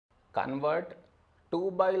convert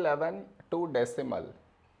 2 by 11 to decimal.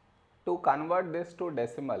 To convert this to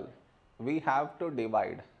decimal, we have to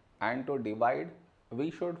divide, and to divide, we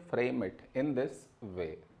should frame it in this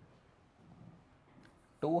way.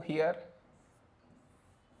 2 here,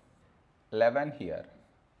 11 here.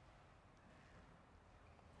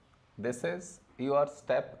 This is your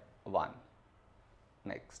step 1.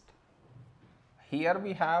 Next, here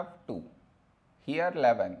we have 2, here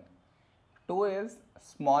 11. 2 is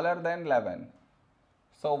smaller than 11.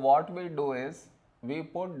 So what we do is, we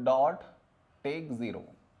put dot, take 0.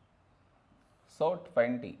 So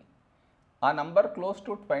 20. A number close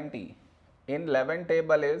to 20 in 11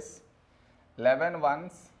 table is 11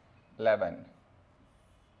 ones 11.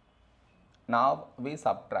 Now we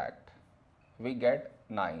subtract, we get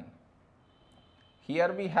 9.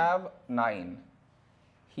 Here we have 9,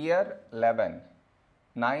 here 11.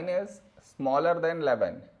 9 is smaller than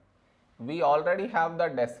 11. We already have the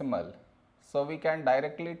decimal, so we can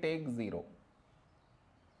directly take 0.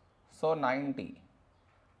 So 90.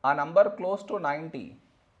 A number close to 90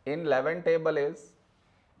 in 11 table is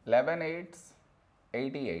 11 eights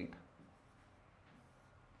 88.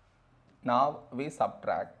 Now we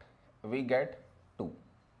subtract, we get 2.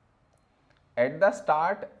 At the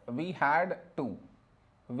start we had 2,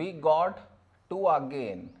 we got 2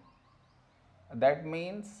 again. That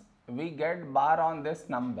means we get bar on this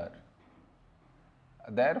number.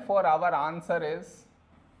 Therefore our answer is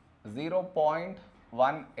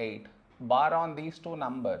 0.18. Bar on these two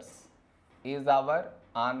numbers is our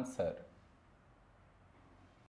answer.